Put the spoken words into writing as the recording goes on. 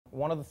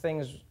One of the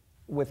things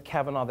with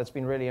Kavanaugh that's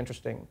been really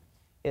interesting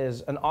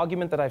is an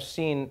argument that I've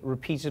seen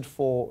repeated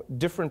for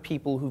different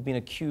people who've been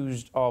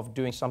accused of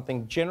doing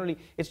something.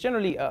 It's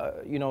generally,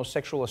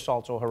 sexual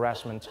assault or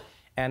harassment.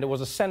 And it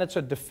was a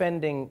senator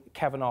defending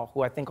Kavanaugh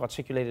who I think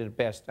articulated it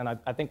best. And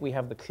I think we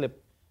have the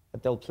clip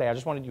that they'll play. I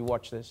just wanted you to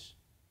watch this.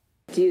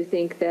 Do you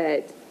think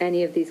that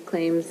any of these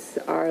claims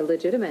are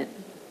legitimate?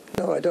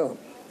 No, I don't.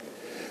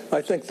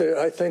 I think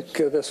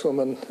this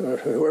woman, or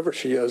whoever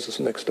she is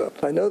mixed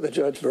up. I know the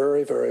judge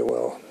very, very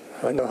well.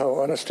 I know how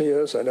honest he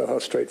is. I know how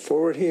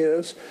straightforward he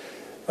is.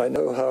 I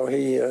know how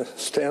he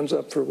stands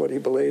up for what he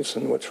believes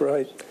and what's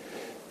right.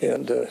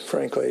 And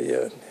frankly,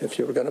 if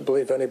you were going to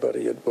believe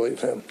anybody, you'd believe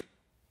him.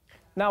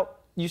 Now,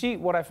 you see,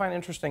 what I find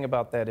interesting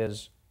about that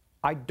is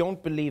I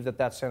don't believe that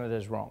that senator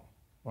is wrong,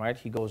 right?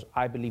 He goes,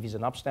 I believe he's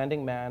an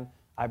upstanding man.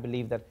 I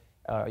believe that,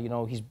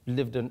 he's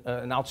lived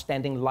an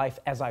outstanding life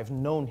as I've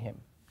known him.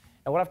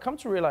 And what I've come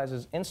to realize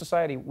is in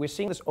society, we're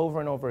seeing this over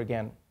and over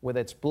again,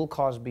 whether it's Bill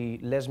Cosby,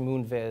 Les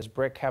Moonves,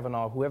 Brett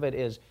Kavanaugh, whoever it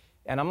is.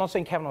 And I'm not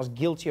saying Kavanaugh's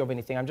guilty of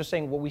anything. I'm just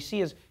saying what we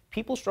see is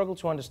people struggle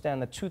to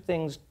understand that two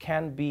things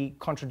can be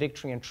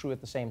contradictory and true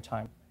at the same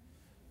time.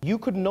 You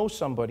could know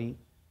somebody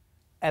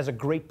as a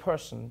great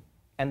person,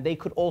 and they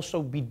could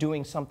also be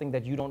doing something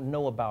that you don't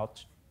know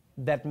about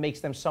that makes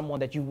them someone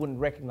that you wouldn't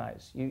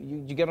recognize.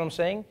 You get what I'm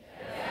saying?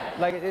 Yeah.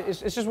 Like, it's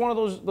just one of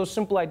those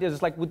simple ideas.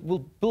 It's like with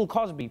Bill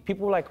Cosby.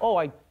 People were like,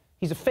 oh,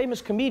 he's a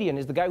famous comedian.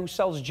 He's the guy who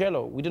sells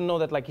Jell-O. We didn't know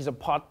that, like, he's a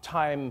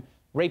part-time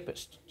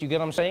rapist. Do you get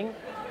what I'm saying?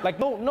 Like,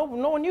 no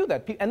one knew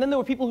that. And then there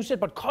were people who said,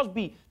 but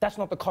Cosby, that's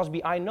not the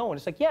Cosby I know. And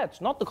it's like, yeah,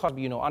 it's not the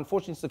Cosby you know.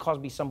 Unfortunately, it's the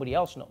Cosby somebody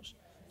else knows.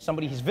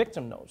 Somebody his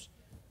victim knows.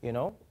 You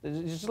know?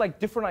 It's just like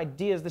different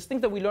ideas. There's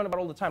things that we learn about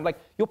all the time. Like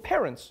your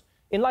parents.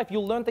 In life,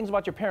 you'll learn things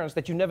about your parents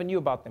that you never knew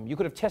about them. You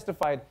could have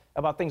testified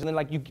about things, and then,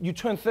 like, you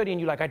turn 30, and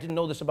you're like, I didn't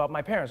know this about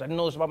my parents. I didn't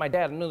know this about my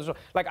dad. I didn't know this.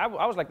 Like, I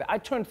was like that. I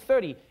turned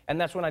 30, and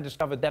that's when I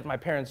discovered that my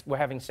parents were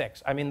having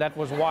sex. I mean, that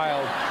was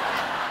wild.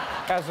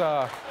 As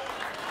a,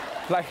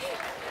 like,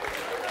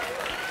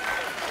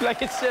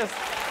 it's just,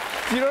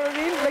 you know what I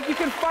mean? Like, you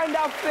can find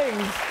out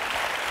things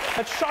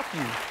that shock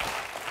you.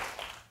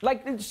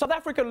 Like, South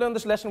Africa learned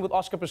this lesson with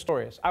Oscar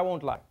Pistorius. I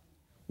won't lie.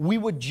 We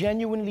were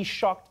genuinely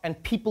shocked,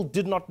 and people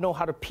did not know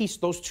how to piece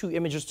those two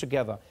images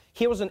together.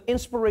 Here was an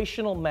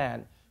inspirational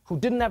man who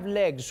didn't have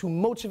legs, who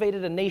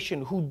motivated a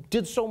nation, who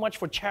did so much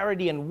for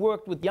charity and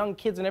worked with young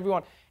kids and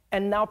everyone.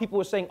 And now people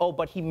were saying, oh,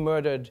 but he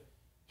murdered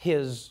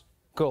his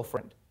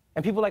girlfriend.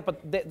 And people were like,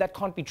 but that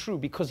can't be true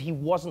because he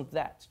wasn't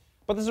that.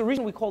 But there's a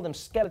reason we call them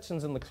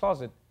skeletons in the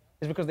closet,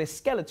 is because they're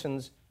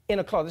skeletons in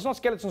a closet. It's not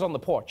skeletons on the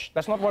porch.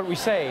 That's not what we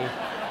say.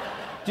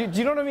 Do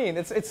you know what I mean?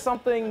 It's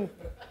something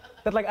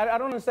that, like, I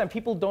don't understand.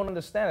 People don't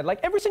understand it. Like,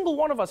 every single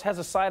one of us has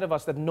a side of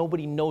us that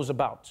nobody knows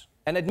about.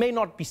 And it may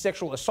not be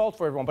sexual assault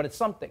for everyone, but it's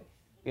something,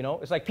 you know?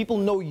 It's like people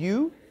know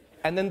you,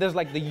 and then there's,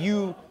 like, the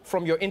you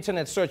from your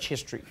internet search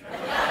history.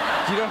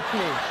 Do you know what I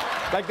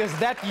mean? Like, there's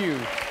that you.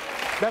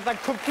 That's,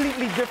 like,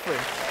 completely different.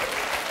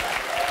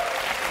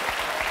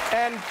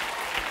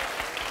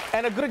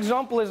 And a good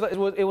example is,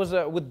 it was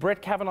with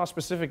Brett Kavanaugh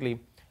specifically.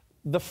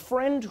 The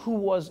friend who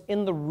was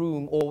in the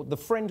room, or the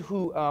friend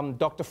who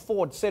Dr.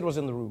 Ford said was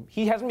in the room,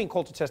 he hasn't been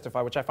called to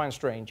testify, which I find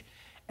strange.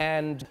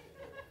 And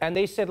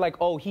they said, like,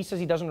 oh, he says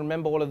he doesn't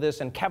remember all of this,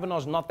 and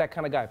Kavanaugh's not that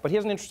kind of guy. But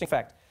here's an interesting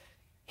fact.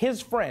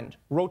 His friend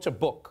wrote a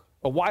book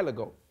a while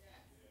ago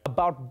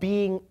about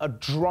being a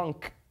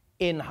drunk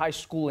in high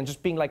school and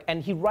just being like,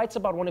 and he writes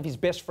about one of his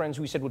best friends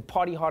who he said would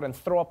party hard and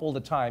throw up all the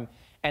time.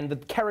 And the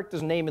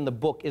character's name in the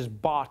book is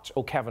Bart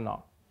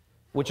O'Kavanaugh.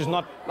 Which is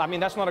not, I mean,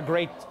 that's not a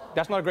great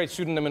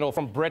pseudonym at all,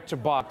 from Brett to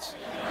Bart.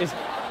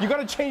 You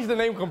gotta change the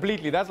name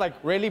completely. That's like,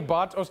 really,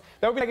 Bart? That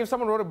would be like if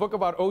someone wrote a book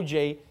about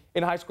OJ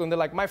in high school and they're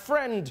like, my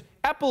friend,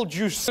 Apple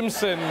Juice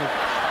Simpson.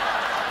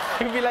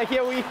 You'd be like,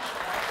 yeah,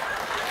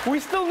 we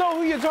still know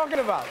who you're talking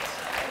about.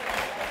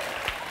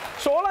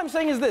 So all I'm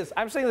saying is this.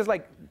 I'm saying this,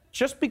 like,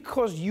 just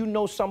because you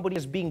know somebody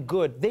as being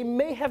good, they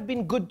may have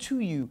been good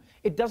to you.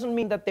 It doesn't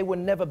mean that they were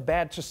never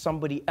bad to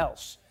somebody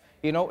else.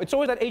 You know, it's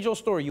always that age-old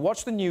story. You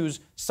watch the news,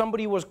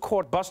 somebody was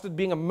caught, busted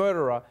being a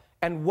murderer,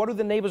 and what do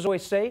the neighbors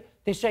always say?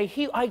 They say,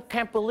 I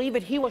can't believe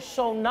it, he was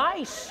so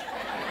nice.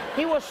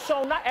 He was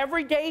so nice.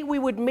 Every day we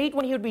would meet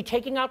when he would be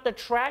taking out the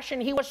trash, and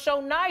he was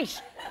so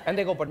nice. And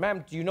they go, but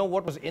ma'am, do you know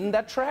what was in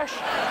that trash?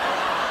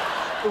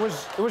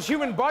 It was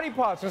human body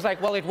parts. And it's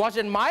like, well, it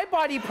wasn't my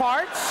body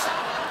parts.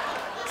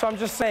 So I'm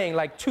just saying,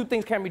 like, two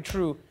things can be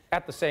true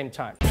at the same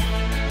time.